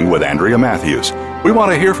Living with Andrea Matthews. We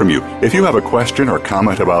want to hear from you. If you have a question or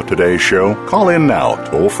comment about today's show, call in now,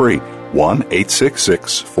 toll free,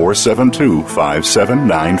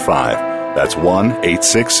 1-866-472-5795. That's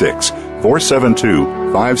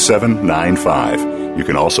 1-866-472-5795. You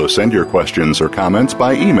can also send your questions or comments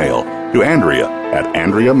by email to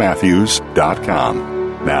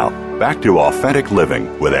Andrea@AndreaMatthews.com. Now, back to Authentic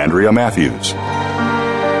Living with Andrea Matthews.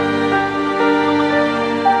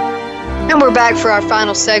 And we're back for our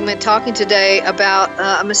final segment, talking today about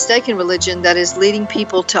a mistaken religion that is leading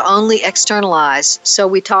people to only externalize. So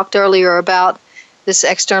we talked earlier about this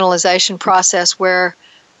externalization process where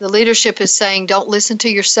the leadership is saying, don't listen to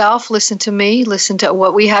yourself, listen to me, listen to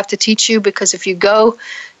what we have to teach you, because if you go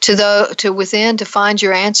to within to find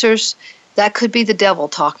your answers, that could be the devil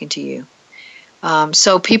talking to you.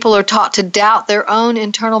 So people are taught to doubt their own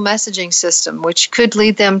internal messaging system, which could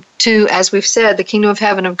lead them to, as we've said, the kingdom of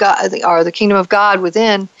heaven of God, or the kingdom of God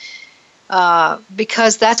within,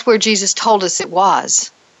 because that's where Jesus told us it was.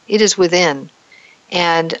 It is within.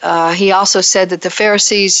 And he also said that the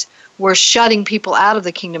Pharisees were shutting people out of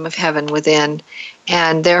the kingdom of heaven within,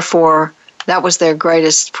 and therefore that was their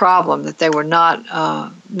greatest problem, that they were not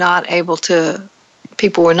able to.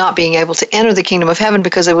 People were not being able to enter the kingdom of heaven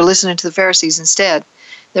because they were listening to the Pharisees instead.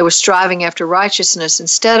 They were striving after righteousness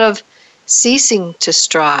instead of ceasing to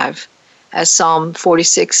strive. As Psalm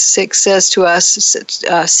 46:6 says to us,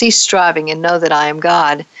 cease striving and know that I am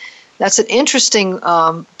God. That's an interesting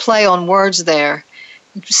play on words there.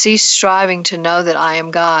 Cease striving to know that I am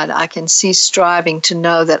God. I can cease striving to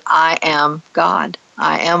know that I am God.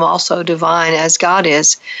 I am also divine as God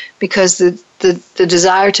is, because the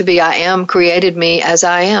desire to be I am created me as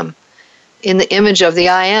I am. In the image of the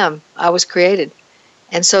I am, I was created.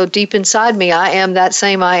 And so deep inside me, I am that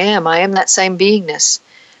same I am. I am that same beingness.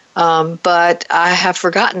 But I have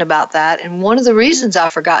forgotten about that. And one of the reasons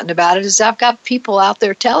I've forgotten about it is I've got people out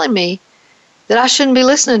there telling me that I shouldn't be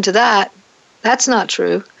listening to that. That's not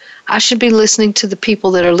true. I should be listening to the people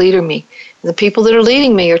that are leading me. And the people that are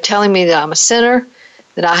leading me are telling me that I'm a sinner,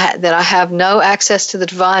 that I have no access to the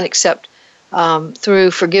divine except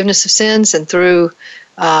through forgiveness of sins and through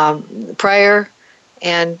prayer.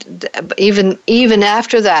 And even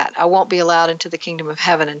after that, I won't be allowed into the kingdom of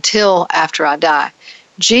heaven until after I die.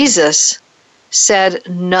 Jesus said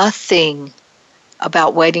nothing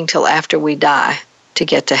about waiting till after we die to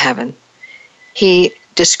get to heaven. He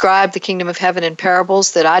described the kingdom of heaven in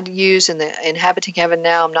parables that I'd use in the Inhabiting Heaven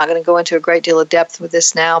Now. I'm not going to go into a great deal of depth with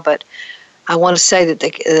this now, but I want to say that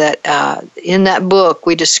in that book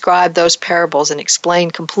we describe those parables and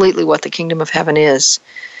explain completely what the kingdom of heaven is.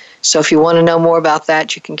 So if you want to know more about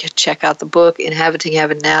that, you can check out the book, Inhabiting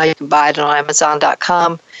Heaven Now. You can buy it on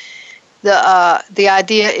Amazon.com. The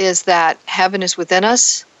idea is that heaven is within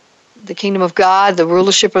us. The kingdom of God, the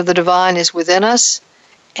rulership of the divine is within us.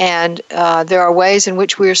 And there are ways in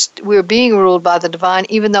which we're being ruled by the divine,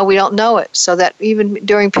 even though we don't know it. So that even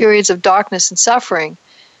during periods of darkness and suffering,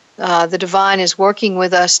 the divine is working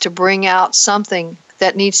with us to bring out something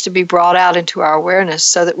that needs to be brought out into our awareness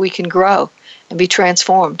so that we can grow and be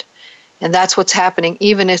transformed. And that's what's happening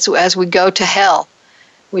even as we go to hell,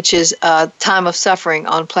 which is a time of suffering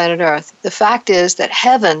on planet Earth. The fact is that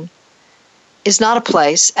heaven is not a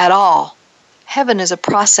place at all. Heaven is a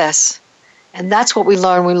process. And that's what we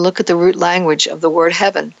learn when we look at the root language of the word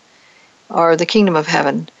heaven, or the kingdom of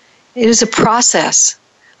heaven. It is a process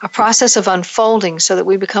of unfolding so that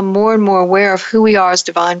we become more and more aware of who we are as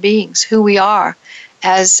divine beings, who we are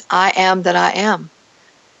as I am that I am.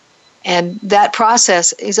 And that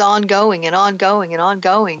process is ongoing and ongoing and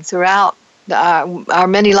ongoing throughout our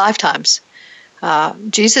many lifetimes.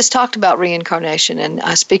 Jesus talked about reincarnation, and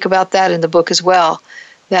I speak about that in the book as well.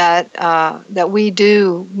 That we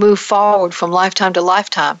do move forward from lifetime to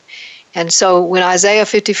lifetime. And so when Isaiah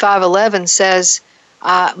 55:11 says,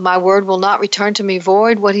 my word will not return to me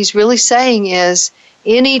void, what he's really saying is,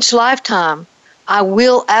 in each lifetime, I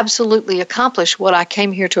will absolutely accomplish what I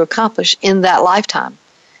came here to accomplish in that lifetime.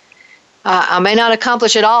 I may not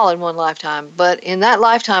accomplish it all in one lifetime, but in that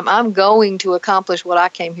lifetime, I'm going to accomplish what I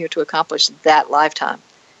came here to accomplish that lifetime.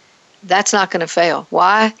 That's not going to fail.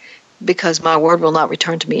 Why? Because my word will not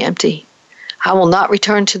return to me empty. I will not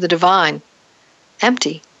return to the divine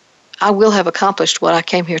empty. I will have accomplished what I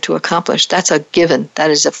came here to accomplish. That's a given.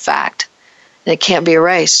 That is a fact. And it can't be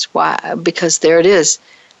erased. Why? Because there it is.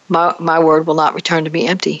 My word will not return to me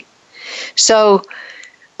empty. So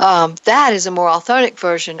that is a more authentic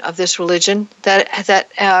version of this religion that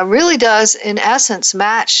really does, in essence,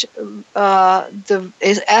 match the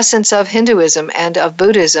essence of Hinduism and of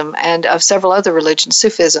Buddhism and of several other religions,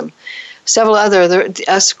 Sufism, several other,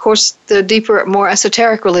 of course, the deeper, more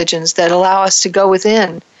esoteric religions that allow us to go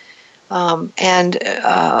within and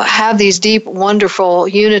have these deep, wonderful,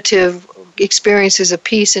 unitive experiences of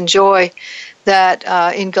peace and joy that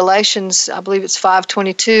in Galatians, I believe it's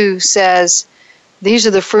 5:22, says, these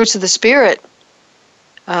are the fruits of the Spirit,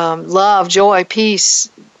 love, joy,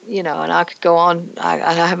 peace, and I could go on.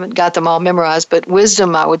 I haven't got them all memorized, but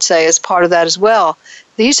wisdom, I would say, is part of that as well.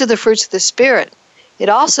 These are the fruits of the Spirit.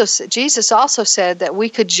 Jesus also said that we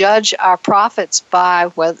could judge our prophets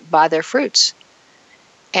by their fruits.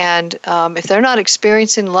 And if they're not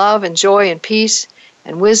experiencing love and joy and peace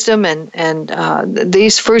and wisdom and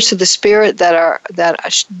these fruits of the Spirit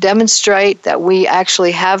that demonstrate that we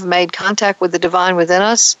actually have made contact with the divine within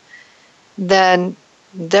us, then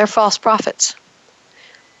they're false prophets.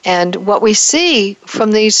 And what we see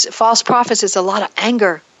from these false prophets is a lot of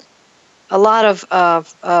anger, a lot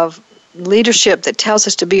of leadership that tells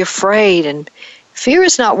us to be afraid. And fear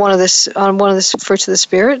is not one of the fruits of the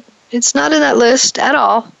Spirit. It's not in that list at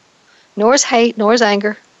all. Nor is hate, nor is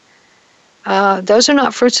anger. Those are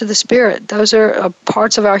not fruits of the Spirit. Those are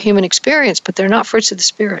parts of our human experience, but they're not fruits of the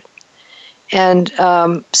Spirit. And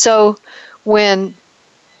so when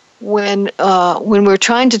we're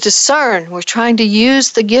trying to discern, we're trying to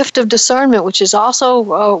use the gift of discernment, which is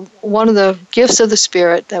also one of the gifts of the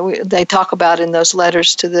Spirit that they talk about in those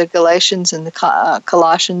letters to the Galatians and the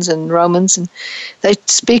Colossians and Romans, and they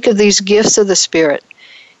speak of these gifts of the Spirit.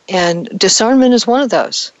 And discernment is one of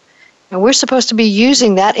those. And we're supposed to be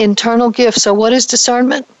using that internal gift. So what is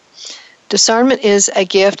discernment? Discernment is a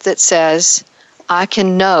gift that says, I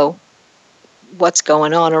can know what's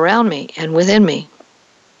going on around me and within me.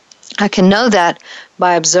 I can know that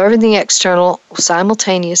by observing the external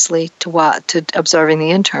simultaneously to observing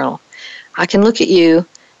the internal. I can look at you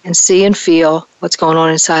and see and feel what's going on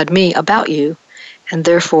inside me about you, and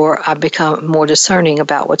therefore I become more discerning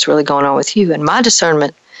about what's really going on with you. And my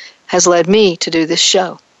discernment has led me to do this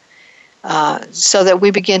show. So that we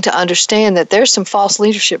begin to understand that there's some false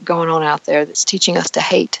leadership going on out there that's teaching us to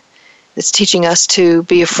hate, that's teaching us to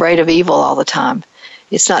be afraid of evil all the time.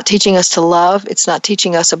 It's not teaching us to love. It's not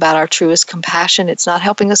teaching us about our truest compassion. It's not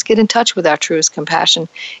helping us get in touch with our truest compassion.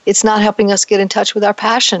 It's not helping us get in touch with our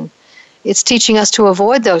passion. It's teaching us to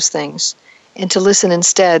avoid those things and to listen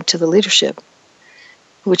instead to the leadership,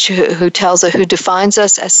 who defines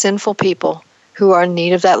us as sinful people who are in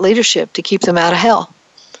need of that leadership to keep them out of hell.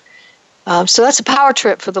 So that's a power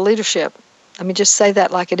trip for the leadership. Let me just say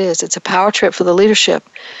that like it is. It's a power trip for the leadership.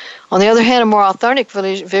 On the other hand, a more authentic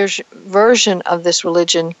version of this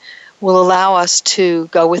religion will allow us to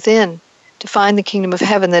go within, to find the kingdom of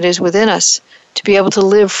heaven that is within us, to be able to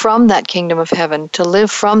live from that kingdom of heaven, to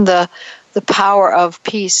live from the power of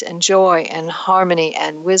peace and joy and harmony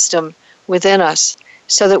and wisdom within us,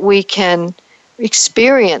 so that we can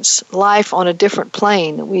experience life on a different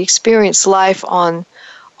plane, that we experience life on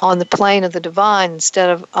the plane of the divine instead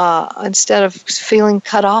of feeling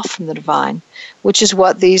cut off from the divine, which is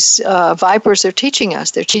what these vipers are teaching us.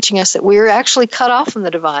 They're teaching us that we're actually cut off from the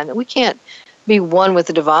divine, that we can't be one with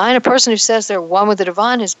the divine. A person who says they're one with the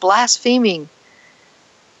divine is blaspheming.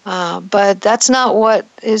 But that's not what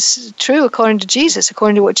is true according to Jesus.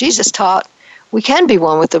 According to what Jesus taught, we can be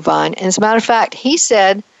one with the divine. And as a matter of fact, he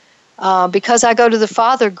said, because I go to the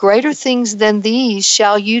Father, greater things than these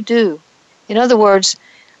shall you do. In other words,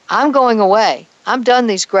 I'm going away. I've done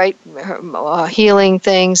these great healing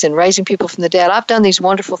things and raising people from the dead. I've done these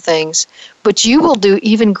wonderful things. But you will do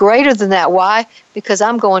even greater than that. Why? Because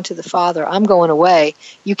I'm going to the Father. I'm going away.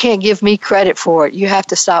 You can't give me credit for it. You have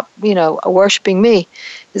to stop, worshiping me.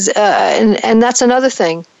 And that's another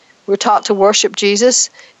thing. We're taught to worship Jesus.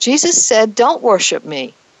 Jesus said, don't worship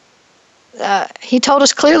me. He told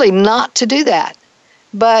us clearly not to do that.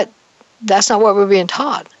 But that's not what we're being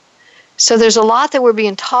taught. So there's a lot that we're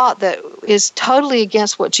being taught that is totally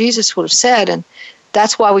against what Jesus would have said, and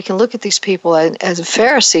that's why we can look at these people as the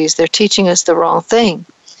Pharisees. They're teaching us the wrong thing.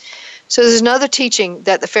 So there's another teaching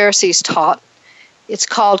that the Pharisees taught. It's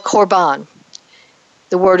called Korban.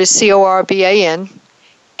 The word is Corban.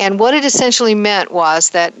 And what it essentially meant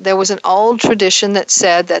was that there was an old tradition that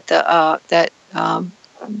said that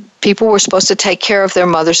people were supposed to take care of their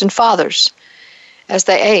mothers and fathers as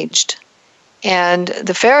they aged. And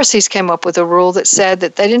the Pharisees came up with a rule that said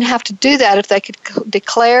that they didn't have to do that if they could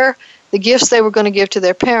declare the gifts they were going to give to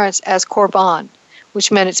their parents as Korban,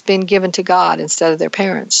 which meant it's been given to God instead of their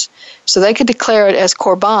parents. So they could declare it as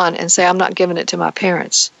Korban and say, I'm not giving it to my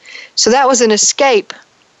parents. So that was an escape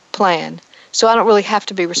plan. So I don't really have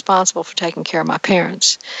to be responsible for taking care of my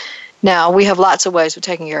parents. Now, we have lots of ways of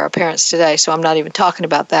taking care of our parents today, so I'm not even talking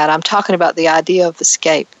about that. I'm talking about the idea of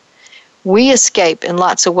escape. We escape in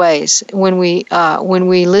lots of ways when we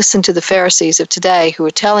listen to the Pharisees of today who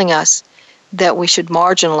are telling us that we should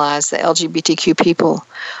marginalize the LGBTQ people,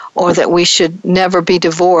 or that we should never be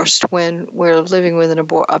divorced when we're living with an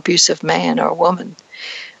abusive man or woman,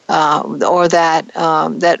 or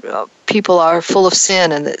that people are full of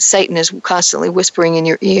sin and that Satan is constantly whispering in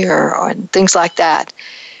your ear, and things like that.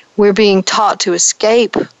 We're being taught to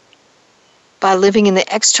escape by living in the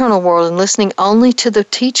external world and listening only to the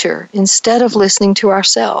teacher instead of listening to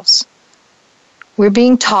ourselves. We're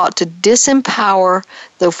being taught to disempower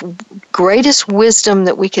the greatest wisdom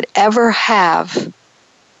that we could ever have,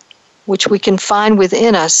 which we can find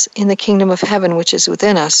within us in the kingdom of heaven, which is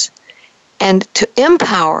within us, and to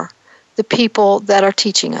empower the people that are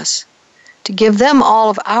teaching us, to give them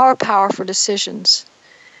all of our power for decisions.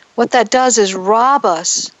 What that does is rob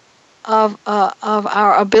us of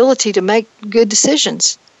our ability to make good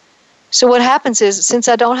decisions. So what happens is, since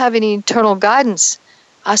I don't have any internal guidance,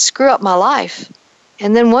 I screw up my life.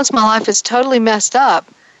 And then once my life is totally messed up,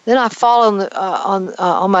 then I fall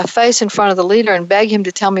on my face in front of the leader and beg him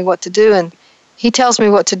to tell me what to do. And he tells me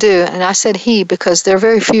what to do. And I said he because there are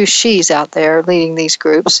very few she's out there leading these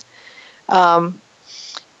groups. I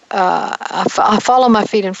fall on my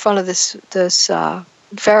feet in front of this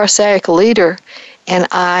Pharisaical leader,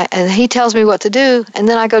 and he tells me what to do, and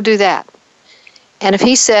then I go do that. And if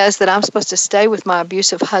he says that I'm supposed to stay with my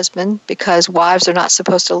abusive husband because wives are not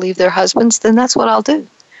supposed to leave their husbands, then that's what I'll do,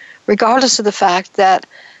 regardless of the fact that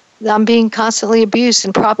I'm being constantly abused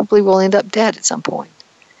and probably will end up dead at some point.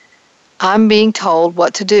 I'm being told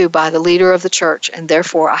what to do by the leader of the church, and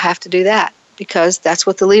therefore I have to do that because that's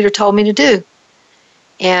what the leader told me to do.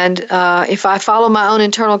 And if I follow my own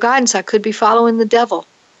internal guidance, I could be following the devil.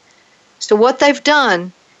 So what they've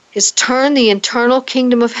done is turn the internal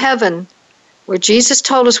kingdom of heaven, where Jesus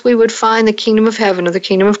told us we would find the kingdom of heaven or the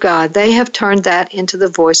kingdom of God, they have turned that into the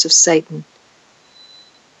voice of Satan.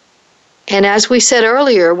 And as we said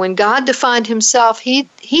earlier, when God defined himself, he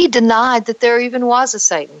denied that there even was a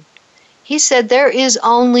Satan. He said, there is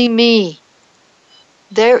only me.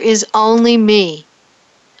 There is only me.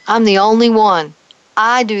 I'm the only one.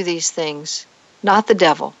 I do these things, not the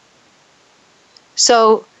devil.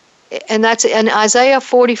 So, and that's in Isaiah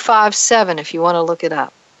 45:7, if you want to look it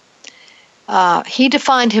up. He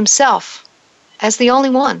defined himself as the only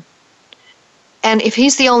one. And if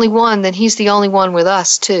he's the only one, then he's the only one with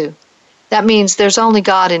us, too. That means there's only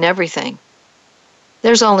God in everything.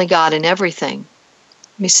 There's only God in everything.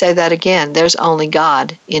 Let me say that again. There's only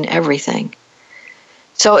God in everything.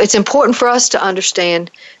 So it's important for us to understand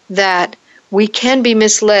that We can be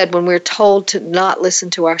misled when we're told to not listen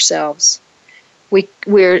to ourselves.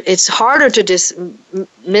 It's harder to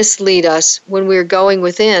mislead us when we're going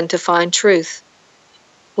within to find truth.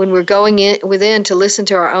 When we're going within to listen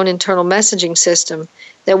to our own internal messaging system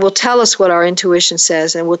that will tell us what our intuition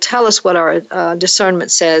says and will tell us what our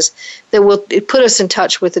discernment says, that will put us in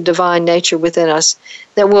touch with the divine nature within us,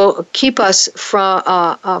 that will keep us from,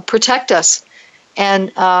 protect us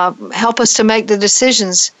and help us to make the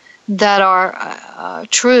decisions that are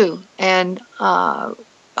true and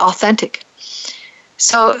authentic.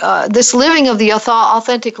 So this living of the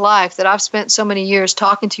authentic life that I've spent so many years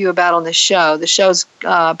talking to you about on this show, the show's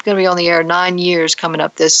going to be on the air 9 years coming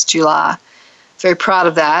up this July. Very proud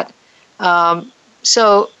of that. I've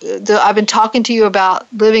been talking to you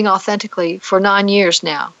about living authentically for 9 years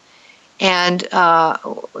now. And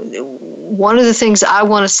one of the things I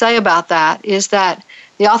want to say about that is that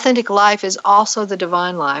the authentic life is also the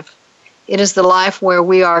divine life. It is the life where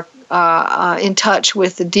we are in touch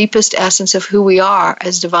with the deepest essence of who we are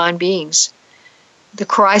as divine beings. The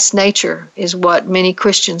Christ nature is what many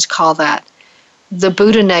Christians call that. The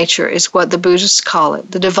Buddha nature is what the Buddhists call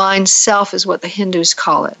it. The divine self is what the Hindus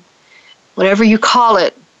call it. Whatever you call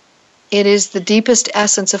it, it is the deepest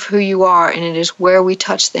essence of who you are, and it is where we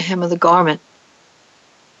touch the hem of the garment,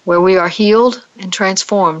 where we are healed and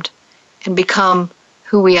transformed and become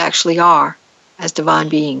who we actually are as divine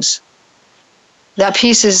beings. That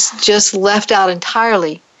piece is just left out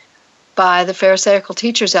entirely by the Pharisaical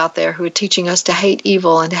teachers out there who are teaching us to hate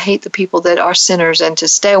evil and to hate the people that are sinners and to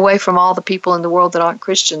stay away from all the people in the world that aren't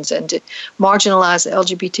Christians and to marginalize the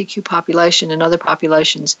LGBTQ population and other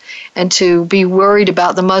populations and to be worried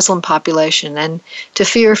about the Muslim population and to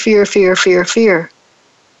fear.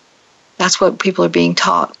 That's what people are being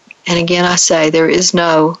taught. And again, I say there is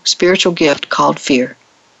no spiritual gift called fear.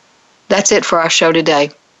 That's it for our show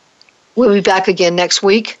today. We'll be back again next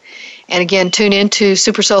week. And again, tune in to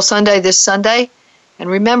Super Soul Sunday this Sunday. And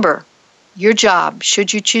remember, your job,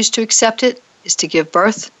 should you choose to accept it, is to give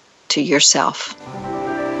birth to yourself.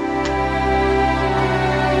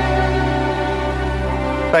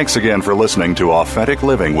 Thanks again for listening to Authentic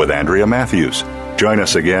Living with Andrea Matthews. Join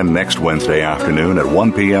us again next Wednesday afternoon at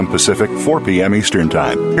 1 p.m. Pacific, 4 p.m. Eastern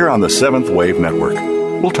Time, here on the Seventh Wave Network.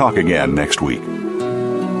 We'll talk again next week.